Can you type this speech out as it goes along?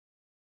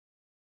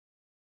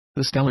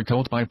The stellar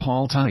cult by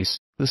Paul Tice.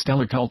 The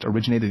stellar cult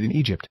originated in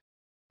Egypt.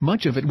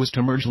 Much of it was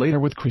to merge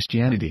later with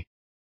Christianity.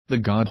 The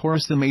god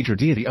Horus, the major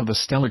deity of the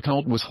stellar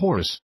cult, was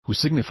Horus, who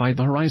signified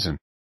the horizon.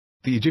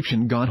 The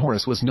Egyptian god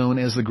Horus was known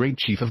as the great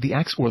chief of the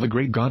axe or the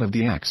great god of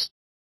the axe.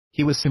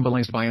 He was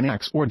symbolized by an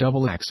axe or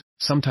double axe,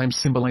 sometimes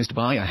symbolized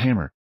by a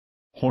hammer.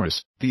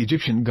 Horus, the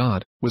Egyptian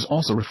god, was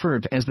also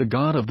referred to as the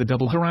god of the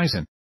double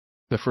horizon.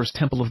 The first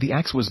temple of the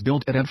axe was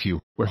built at Edfu,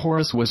 where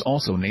Horus was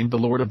also named the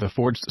lord of the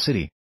forged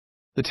city.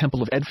 The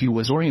temple of Edfu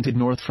was oriented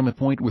north from a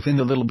point within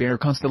the Little Bear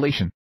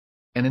constellation.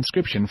 An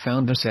inscription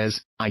found there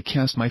says, "I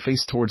cast my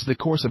face towards the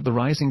course of the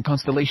rising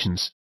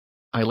constellations.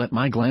 I let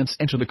my glance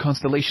enter the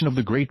constellation of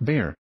the Great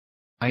Bear.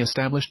 I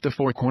established the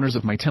four corners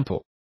of my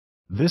temple."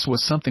 This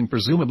was something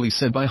presumably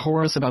said by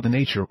Horus about the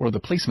nature or the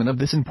placement of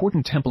this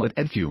important temple at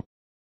Edfu.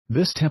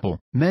 This temple,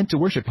 meant to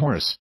worship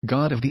Horus,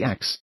 god of the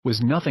axe,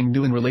 was nothing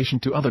new in relation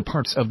to other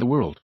parts of the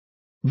world.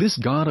 This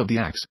god of the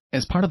axe,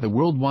 as part of the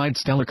worldwide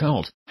stellar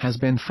cult, has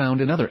been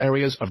found in other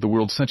areas of the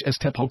world such as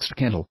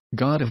Tepoztecatl,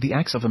 god of the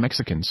axe of the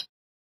Mexicans.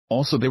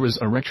 Also there is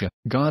Erecha,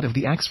 god of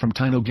the axe from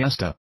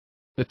Tinogasta.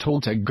 The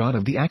Toltec god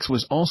of the axe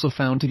was also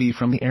found to be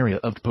from the area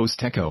of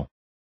Tepozteco.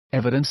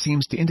 Evidence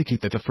seems to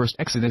indicate that the first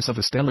exodus of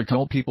the stellar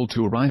cult people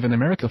to arrive in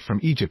America from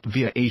Egypt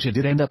via Asia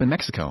did end up in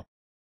Mexico.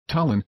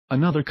 Talon,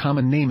 another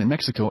common name in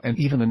Mexico and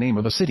even the name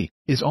of a city,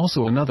 is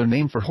also another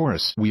name for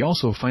Horus. We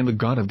also find the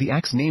god of the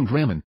axe named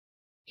Ramon.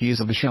 He is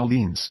of the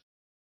Chaldeans.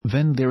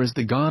 Then there is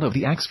the god of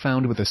the axe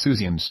found with the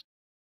Susians.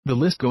 The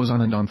list goes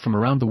on and on from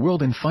around the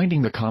world in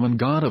finding the common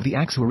god of the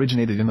axe who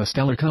originated in the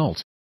stellar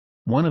cult.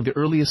 One of the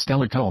earliest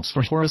stellar cults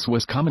for Horus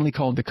was commonly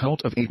called the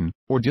cult of Aten,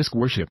 or disk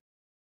worship.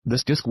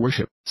 This disk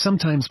worship,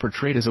 sometimes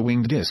portrayed as a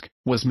winged disk,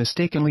 was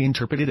mistakenly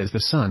interpreted as the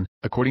sun,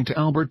 according to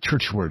Albert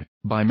Churchward,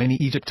 by many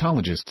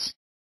Egyptologists.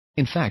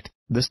 In fact,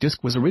 this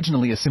disk was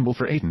originally a symbol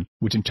for Aten,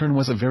 which in turn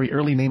was a very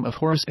early name of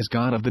Horus as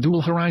god of the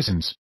dual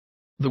horizons.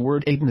 The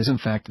word Aten is in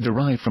fact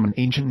derived from an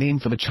ancient name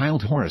for the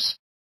child Horus.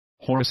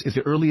 Horus is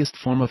the earliest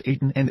form of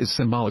Aten and is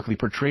symbolically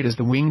portrayed as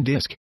the winged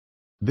disk.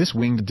 This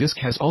winged disk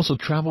has also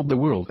traveled the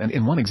world, and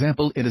in one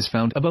example it is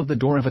found above the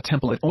door of a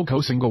temple at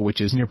Ocosingo, which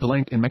is near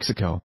Palenque in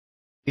Mexico.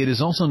 It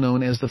is also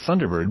known as the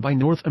Thunderbird by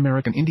North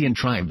American Indian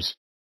tribes.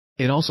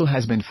 It also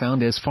has been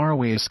found as far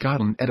away as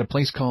Scotland at a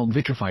place called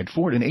Vitrified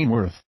Fort in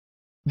Ainsworth.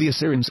 The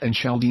Assyrians and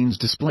Chaldeans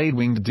displayed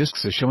winged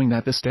disks as showing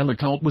that the stellar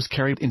cult was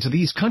carried into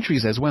these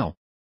countries as well.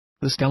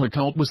 The stellar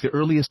cult was the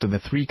earliest of the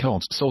three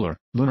cults: solar,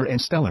 lunar and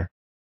stellar.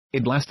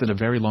 It lasted a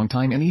very long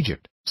time in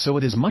Egypt, so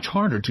it is much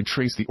harder to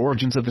trace the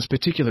origins of this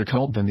particular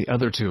cult than the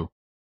other two.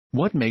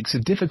 What makes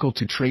it difficult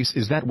to trace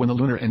is that when the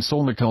lunar and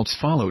solar cults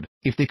followed,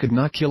 if they could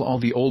not kill all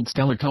the old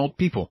stellar cult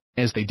people,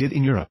 as they did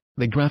in Europe,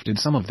 they grafted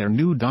some of their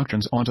new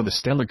doctrines onto the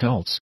stellar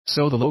cults,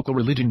 so the local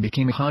religion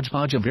became a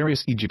hodgepodge of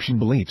various Egyptian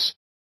beliefs.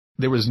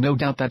 There is no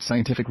doubt that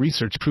scientific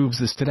research proves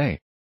this today.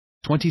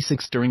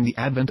 26 During the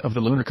advent of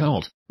the lunar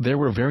cult, there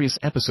were various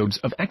episodes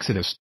of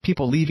exodus,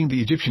 people leaving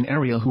the Egyptian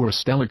area who were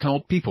stellar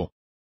cult people.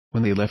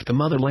 When they left the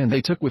motherland,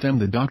 they took with them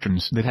the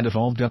doctrines that had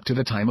evolved up to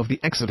the time of the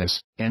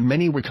exodus, and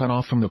many were cut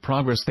off from the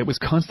progress that was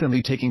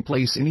constantly taking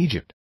place in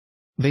Egypt.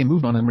 They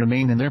moved on and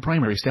remained in their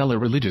primary stellar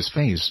religious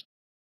phase.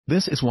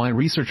 This is why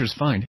researchers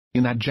find,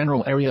 in that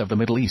general area of the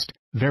Middle East,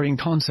 varying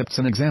concepts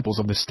and examples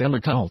of the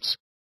stellar cults.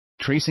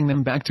 Tracing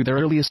them back to their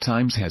earliest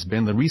times has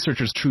been the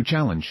researchers' true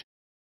challenge.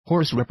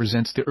 Horus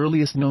represents the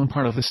earliest known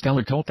part of the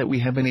stellar cult that we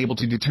have been able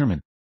to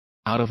determine.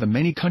 Out of the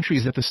many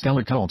countries that the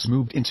stellar cults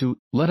moved into,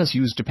 let us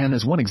use Japan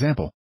as one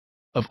example.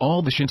 Of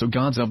all the Shinto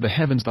gods of the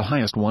heavens, the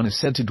highest one is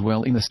said to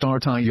dwell in the star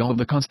Taiyo of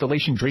the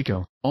constellation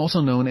Draco,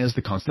 also known as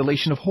the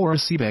constellation of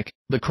Horus Sebek,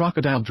 the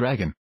crocodile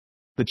dragon.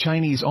 The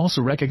Chinese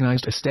also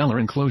recognized a stellar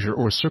enclosure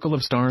or circle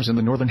of stars in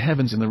the northern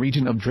heavens in the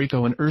region of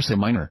Draco and Ursa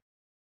Minor.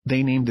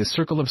 They named this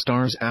circle of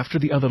stars after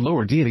the other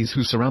lower deities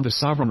who surround the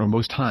sovereign or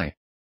most high.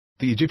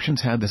 The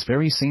Egyptians had this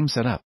very same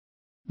setup.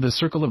 The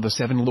circle of the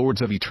seven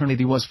lords of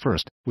eternity was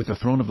first, with the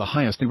throne of the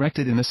highest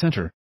erected in the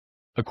center.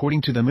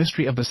 According to the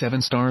mystery of the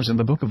seven stars in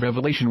the book of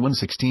Revelation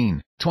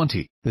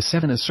 1:16-20, the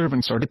seven as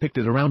servants are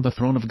depicted around the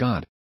throne of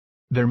God.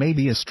 There may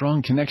be a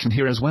strong connection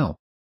here as well.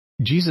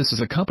 Jesus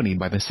is accompanied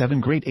by the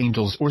seven great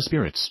angels or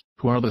spirits,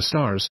 who are the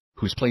stars,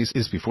 whose place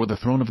is before the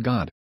throne of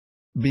God.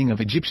 Being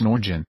of Egyptian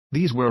origin,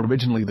 these were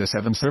originally the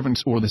seven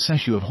servants or the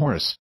Seshu of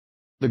Horus.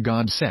 The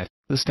god Set,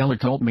 the stellar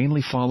cult,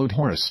 mainly followed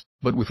Horus,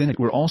 but within it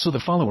were also the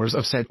followers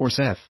of Set or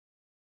Seth.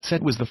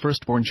 Set was the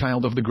firstborn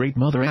child of the Great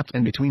Mother Apt,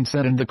 and between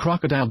Set and the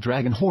crocodile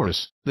dragon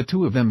Horus, the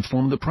two of them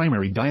formed the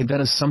primary dyad that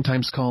is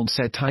sometimes called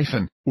Set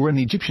Typhon, or in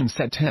Egyptian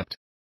Set Tept.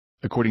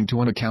 According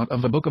to an account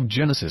of the book of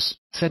Genesis,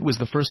 Set was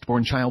the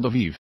firstborn child of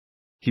Eve.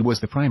 He was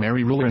the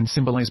primary ruler and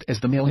symbolized as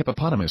the male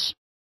hippopotamus.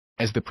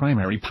 As the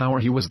primary power,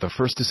 he was the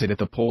first to sit at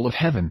the pole of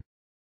heaven.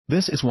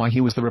 This is why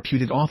he was the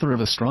reputed author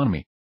of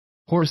astronomy.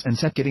 Horus and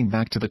Set. Getting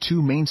back to the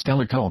two main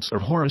stellar cults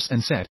of Horus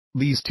and Set,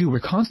 these two were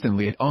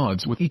constantly at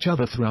odds with each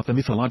other throughout the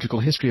mythological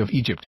history of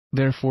Egypt,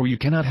 therefore you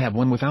cannot have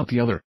one without the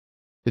other.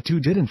 The two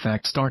did in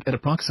fact start at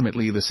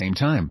approximately the same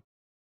time.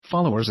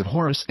 Followers of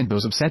Horus and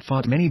those of Set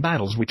fought many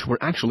battles which were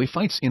actually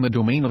fights in the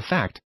domain of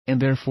fact,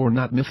 and therefore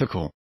not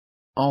mythical.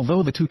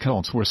 Although the two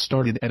cults were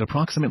started at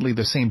approximately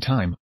the same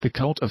time, the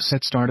cult of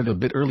Set started a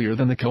bit earlier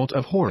than the cult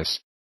of Horus.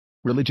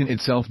 Religion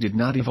itself did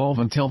not evolve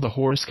until the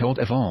Horus cult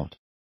evolved.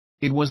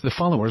 It was the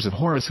followers of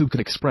Horus who could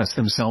express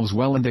themselves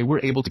well, and they were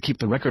able to keep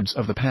the records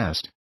of the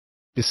past.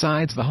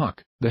 Besides the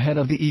hawk, the head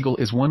of the eagle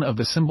is one of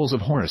the symbols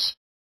of Horus.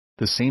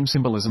 The same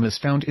symbolism is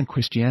found in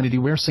Christianity,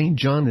 where St.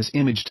 John is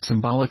imaged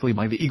symbolically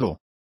by the eagle.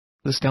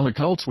 The stellar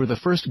cults were the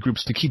first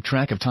groups to keep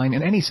track of time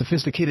in any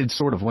sophisticated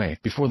sort of way.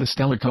 Before the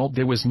stellar cult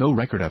there was no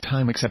record of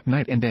time except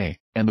night and day,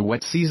 and the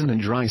wet season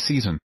and dry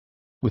season.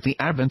 With the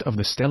advent of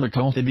the stellar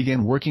cult they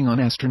began working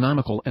on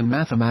astronomical and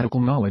mathematical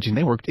knowledge, and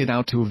they worked it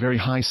out to a very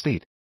high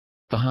state.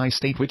 The high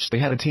state which they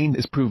had attained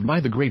is proved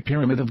by the Great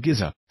Pyramid of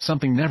Giza,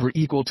 something never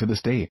equal to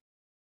this day.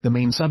 The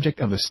main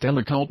subject of the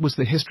stellar cult was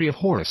the history of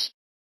Horus.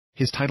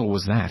 His title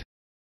was that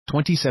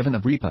 27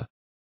 of Repa.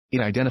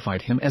 It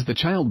identified him as the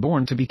child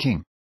born to be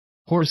king.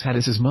 Horus had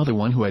as his mother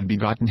one who had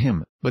begotten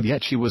him, but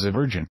yet she was a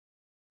virgin.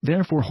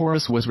 Therefore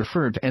Horus was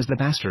referred to as the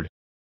bastard.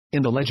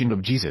 In the legend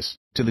of Jesus,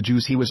 to the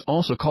Jews he was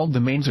also called the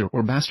Mainzer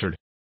or bastard.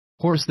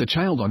 Horus the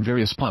child on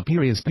various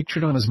papyri is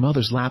pictured on his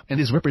mother's lap and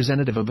is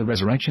representative of the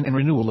resurrection and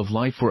renewal of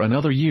life for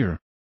another year.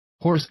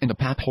 Horus and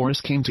Apap.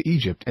 Horus came to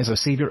Egypt as a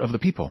savior of the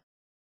people.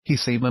 He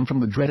saved them from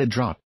the dreaded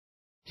drought.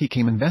 He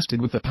came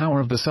invested with the power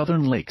of the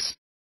southern lakes.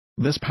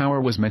 This power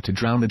was meant to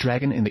drown the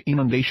dragon in the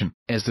inundation,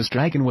 as this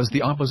dragon was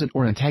the opposite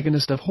or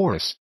antagonist of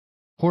Horus.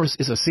 Horus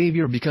is a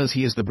savior because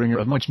he is the bringer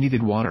of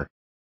much-needed water.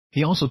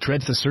 He also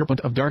treads the serpent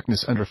of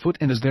darkness underfoot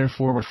and is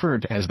therefore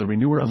referred to as the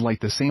renewer of light,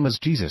 the same as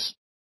Jesus.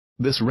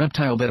 This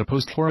reptile that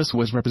opposed Horus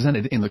was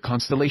represented in the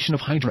constellation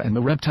of Hydra, and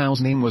the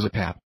reptile's name was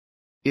Apap.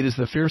 It is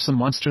the fearsome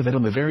monster that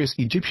in the various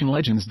Egyptian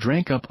legends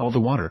drank up all the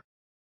water.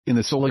 In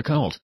the solar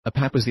cult,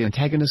 Apap is the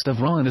antagonist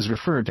of Ra and is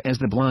referred to as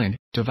the blind,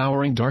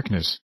 devouring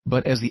darkness,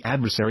 but as the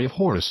adversary of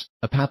Horus,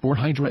 Apap or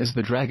Hydra is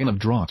the dragon of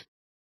drought.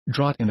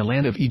 Drought in the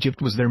land of Egypt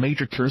was their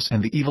major curse,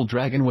 and the evil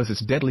dragon was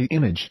its deadly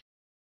image.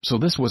 So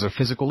this was a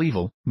physical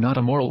evil, not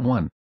a moral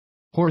one.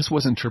 Horus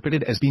was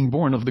interpreted as being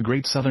born of the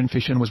great southern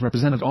fish and was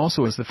represented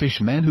also as the fish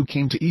man who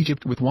came to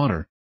Egypt with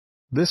water.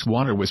 This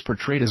water was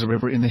portrayed as a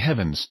river in the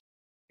heavens.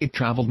 It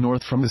traveled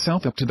north from the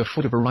south up to the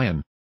foot of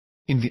Orion.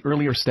 In the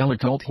earlier stellar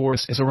cult,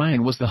 Horus as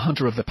Orion was the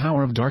hunter of the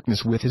power of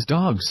darkness with his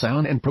dogs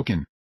Sound and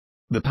Prokin.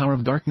 The power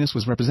of darkness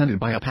was represented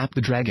by Apap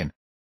the dragon.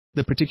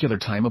 The particular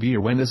time of year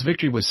when this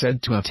victory was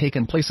said to have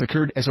taken place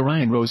occurred as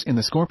Orion rose in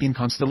the Scorpion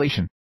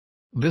constellation.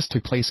 This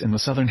took place in the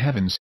southern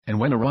heavens, and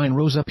when Orion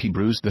rose up he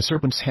bruised the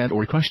serpent's head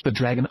or crushed the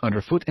dragon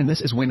underfoot, and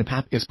this is when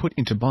Apap is put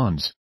into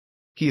bonds.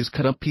 He is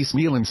cut up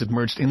piecemeal and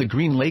submerged in the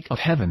green lake of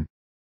heaven.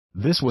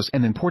 This was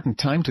an important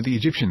time to the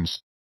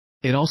Egyptians.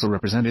 It also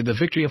represented the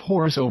victory of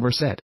Horus over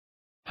Set.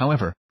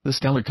 However, the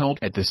stellar cult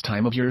at this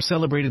time of year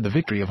celebrated the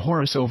victory of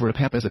Horus over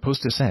Apap as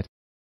opposed to Set.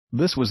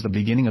 This was the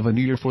beginning of a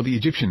new year for the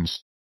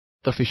Egyptians.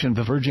 The fish and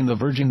the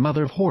virgin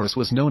mother of Horus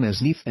was known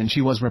as Neith, and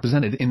she was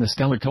represented in the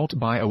stellar cult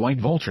by a white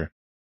vulture.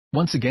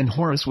 Once again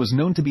Horus was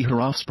known to be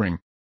her offspring.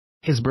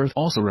 His birth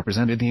also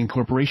represented the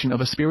incorporation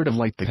of a spirit of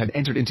light that had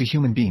entered into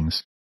human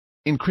beings.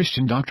 In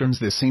Christian doctrines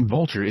this same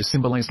vulture is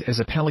symbolized as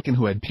a pelican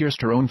who had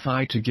pierced her own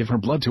thigh to give her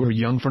blood to her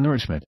young for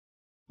nourishment.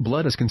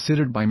 Blood is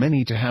considered by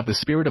many to have the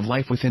spirit of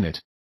life within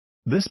it.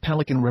 This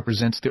pelican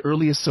represents the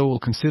earliest soul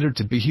considered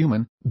to be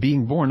human,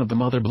 being born of the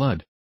mother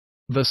blood.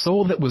 The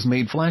soul that was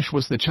made flesh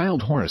was the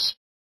child Horus.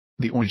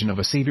 The origin of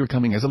a savior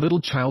coming as a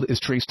little child is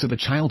traced to the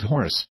child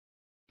Horus.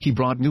 He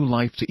brought new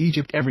life to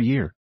Egypt every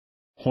year.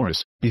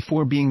 Horus,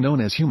 before being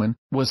known as human,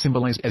 was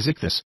symbolized as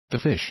Ichthys, the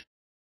fish.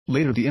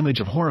 Later the image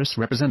of Horus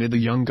represented the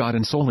young god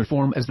in solar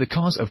form as the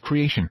cause of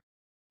creation.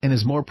 In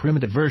his more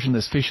primitive version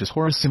this fish as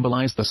Horus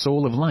symbolized the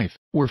soul of life,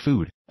 or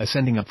food,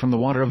 ascending up from the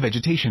water of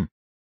vegetation.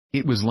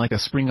 It was like a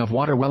spring of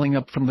water welling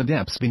up from the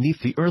depths beneath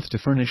the earth to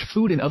furnish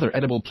food and other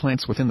edible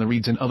plants within the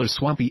reeds and other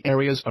swampy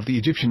areas of the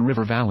Egyptian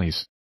river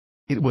valleys.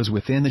 It was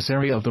within this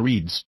area of the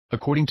reeds,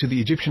 according to the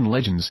Egyptian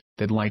legends,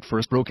 that light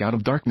first broke out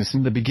of darkness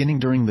in the beginning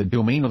during the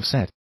domain of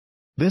Set.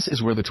 This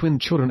is where the twin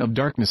children of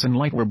darkness and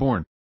light were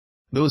born.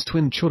 Those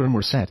twin children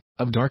were Set,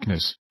 of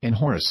darkness, and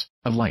Horus,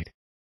 of light.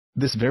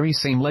 This very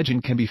same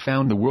legend can be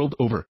found the world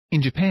over,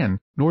 in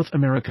Japan, North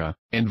America,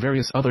 and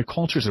various other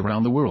cultures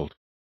around the world.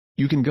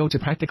 You can go to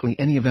practically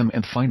any of them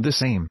and find the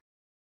same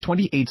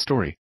 28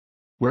 story.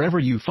 Wherever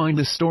you find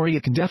this story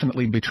it can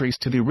definitely be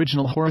traced to the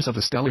original Horus of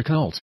the stellar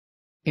cult.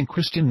 In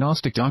Christian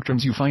Gnostic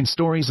doctrines you find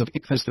stories of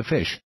Ichthys the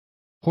fish.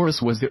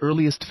 Horus was the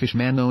earliest fish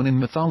man known in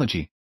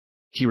mythology.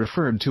 He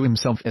referred to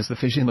himself as the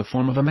fish in the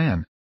form of a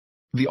man.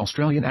 The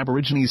Australian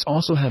Aborigines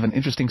also have an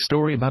interesting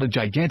story about a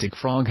gigantic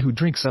frog who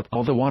drinks up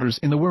all the waters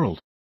in the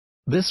world.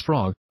 This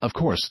frog, of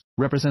course,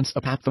 represents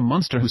Apap the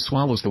monster who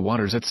swallows the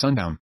waters at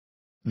sundown.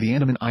 The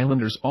Andaman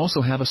Islanders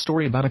also have a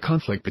story about a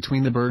conflict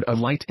between the bird of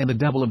light and the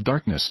devil of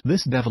darkness.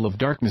 This devil of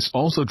darkness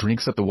also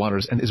drinks up the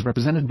waters and is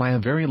represented by a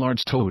very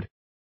large toad.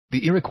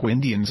 The Iroquois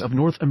Indians of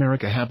North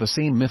America have the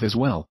same myth as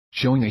well,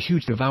 showing a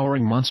huge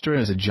devouring monster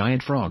as a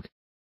giant frog.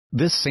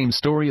 This same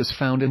story is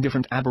found in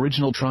different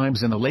aboriginal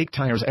tribes in the Lake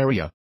Tice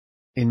area.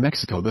 In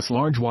Mexico, this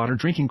large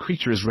water-drinking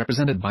creature is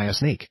represented by a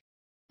snake.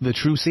 The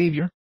true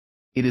savior?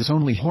 It is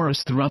only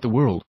Horus throughout the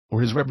world,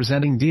 or his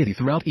representing deity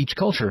throughout each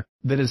culture,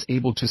 that is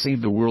able to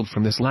save the world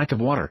from this lack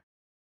of water.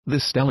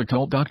 This stellar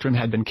cult doctrine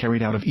had been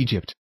carried out of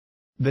Egypt.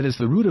 That is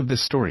the root of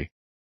this story.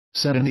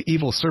 Set and the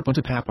evil serpent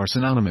Apap are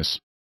synonymous.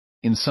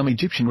 In some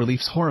Egyptian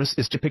reliefs, Horus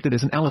is depicted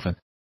as an elephant.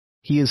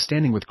 He is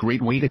standing with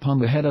great weight upon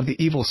the head of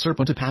the evil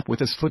serpent Apap, with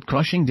his foot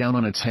crushing down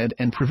on its head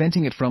and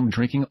preventing it from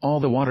drinking all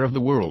the water of the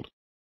world.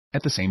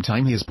 At the same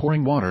time, he is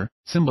pouring water,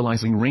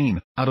 symbolizing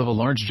rain, out of a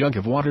large jug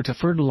of water to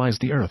fertilize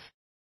the earth.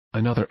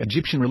 Another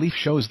Egyptian relief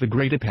shows the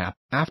great Apap,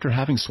 after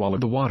having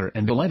swallowed the water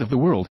and the light of the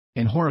world,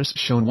 and Horus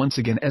shown once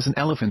again as an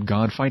elephant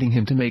god fighting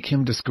him to make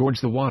him disgorge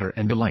the water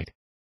and the light.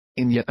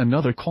 In yet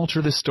another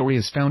culture, this story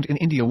is found in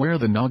India, where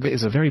the Naga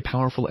is a very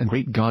powerful and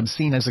great god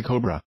seen as a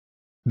cobra.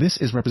 This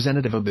is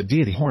representative of the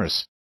deity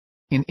Horus.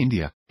 In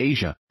India,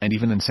 Asia, and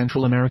even in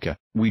Central America,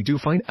 we do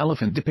find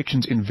elephant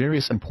depictions in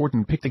various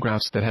important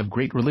pictographs that have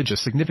great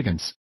religious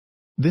significance.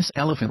 This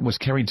elephant was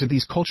carried to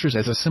these cultures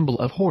as a symbol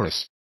of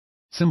Horus.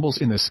 Symbols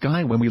in the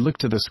sky. When we look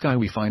to the sky,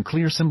 we find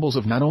clear symbols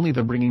of not only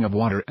the bringing of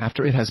water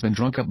after it has been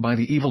drunk up by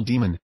the evil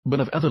demon, but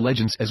of other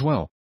legends as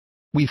well.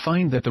 We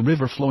find that the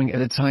river flowing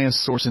at its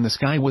highest source in the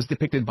sky was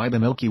depicted by the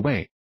Milky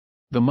Way.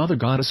 The mother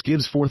goddess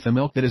gives forth the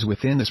milk that is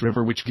within this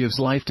river, which gives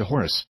life to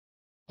Horus.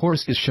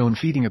 Horus is shown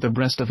feeding at the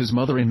breast of his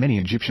mother in many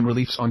Egyptian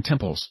reliefs on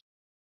temples.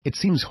 It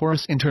seems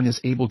Horus in turn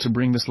is able to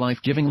bring this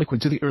life-giving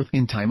liquid to the earth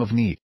in time of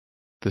need.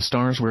 The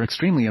stars were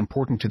extremely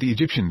important to the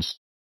Egyptians.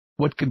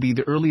 What could be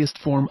the earliest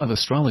form of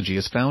astrology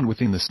is found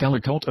within the stellar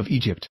cult of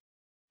Egypt.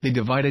 They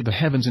divided the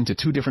heavens into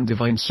two different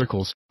divine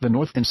circles, the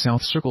north and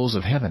south circles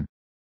of heaven.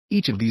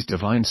 Each of these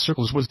divine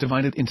circles was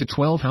divided into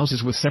 12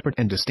 houses with separate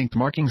and distinct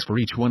markings for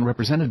each one,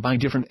 represented by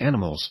different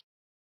animals.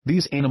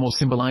 These animals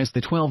symbolized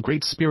the 12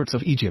 great spirits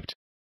of Egypt.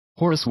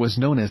 Horus was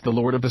known as the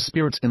Lord of the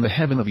Spirits in the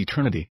heaven of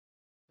eternity.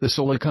 The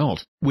solar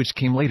cult, which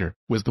came later,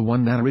 was the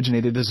one that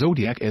originated the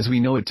zodiac as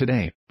we know it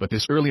today, but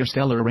this earlier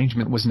stellar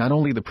arrangement was not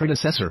only the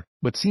predecessor,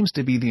 but seems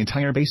to be the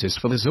entire basis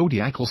for the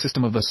zodiacal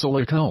system of the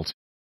solar cult.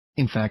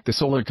 In fact, the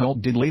solar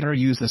cult did later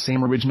use the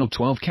same original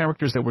 12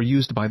 characters that were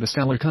used by the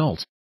stellar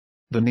cult.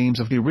 The names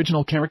of the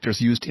original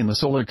characters used in the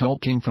solar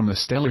cult came from the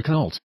stellar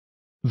cult.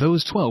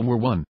 Those 12 were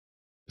 1.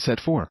 Set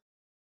 4.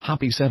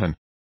 Hapi 7.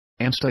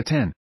 Amsta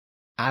 10.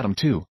 Atum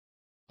 2.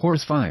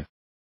 Horus 5.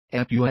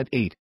 Apuat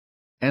 8.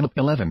 Anup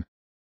 11.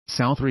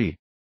 Sao 3.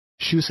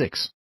 Shu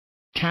 6.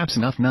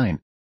 Kapsanuf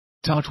 9.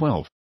 Ta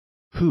 12.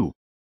 Hu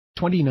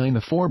 29. The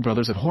four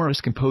brothers of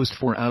Horus composed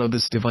 4 out of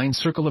this divine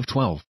circle of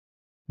 12.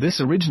 This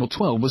original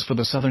 12 was for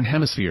the southern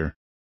hemisphere.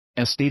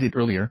 As stated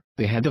earlier,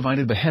 they had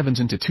divided the heavens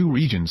into 2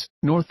 regions,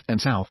 north and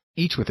south,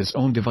 each with its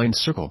own divine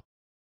circle.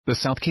 The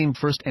south came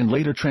first and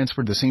later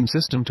transferred the same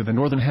system to the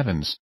northern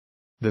heavens.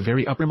 The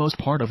very uppermost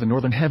part of the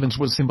northern heavens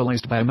was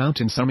symbolized by a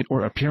mountain summit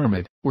or a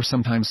pyramid, or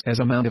sometimes as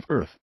a mound of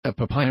earth, a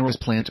papyrus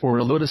plant or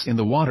a lotus in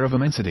the water of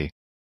immensity.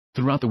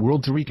 Throughout the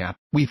world, to recap,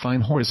 we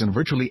find Horus in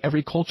virtually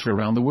every culture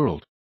around the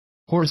world.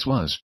 Horus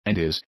was, and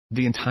is,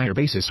 the entire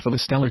basis for the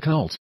stellar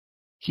cult.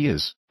 He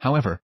is,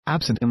 however,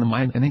 absent in the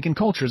Mayan and Incan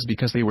cultures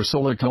because they were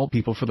solar cult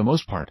people for the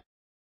most part.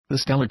 The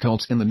stellar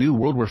cults in the New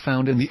World were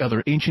found in the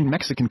other ancient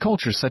Mexican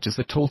cultures such as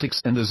the Toltecs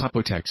and the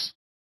Zapotecs.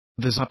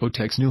 The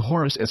Zapotecs knew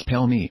Horus as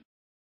Pelni.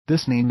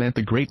 This name meant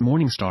the Great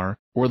Morning Star,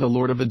 or the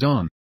Lord of the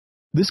Dawn.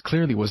 This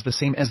clearly was the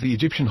same as the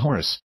Egyptian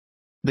Horus.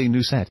 They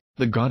knew Set,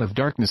 the god of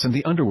darkness and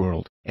the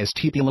underworld, as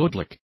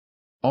Tepilotlik.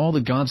 All the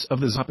gods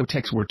of the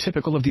Zapotecs were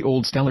typical of the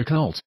old stellar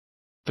cult.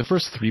 The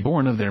first 3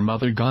 born of their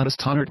mother goddess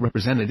Tanart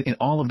represented in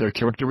all of their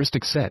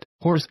characteristics Set,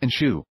 Horus and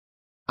Shu.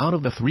 Out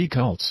of the 3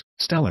 cults,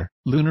 stellar,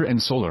 lunar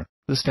and solar,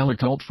 the stellar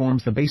cult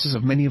forms the basis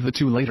of many of the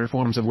 2 later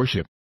forms of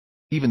worship.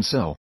 Even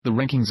so, the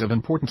rankings of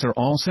importance are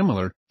all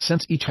similar,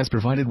 since each has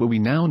provided what we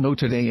now know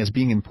today as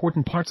being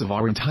important parts of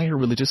our entire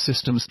religious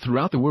systems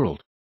throughout the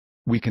world.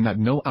 We cannot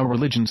know our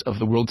religions of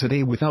the world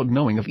today without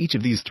knowing of each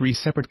of these 3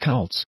 separate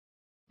cults.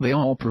 They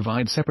all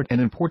provide separate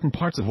and important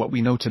parts of what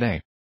we know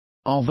today.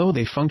 Although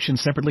they function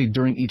separately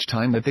during each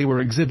time that they were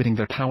exhibiting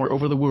their power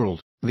over the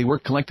world, they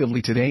work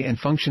collectively today and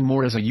function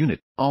more as a unit,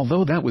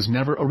 although that was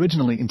never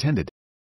originally intended.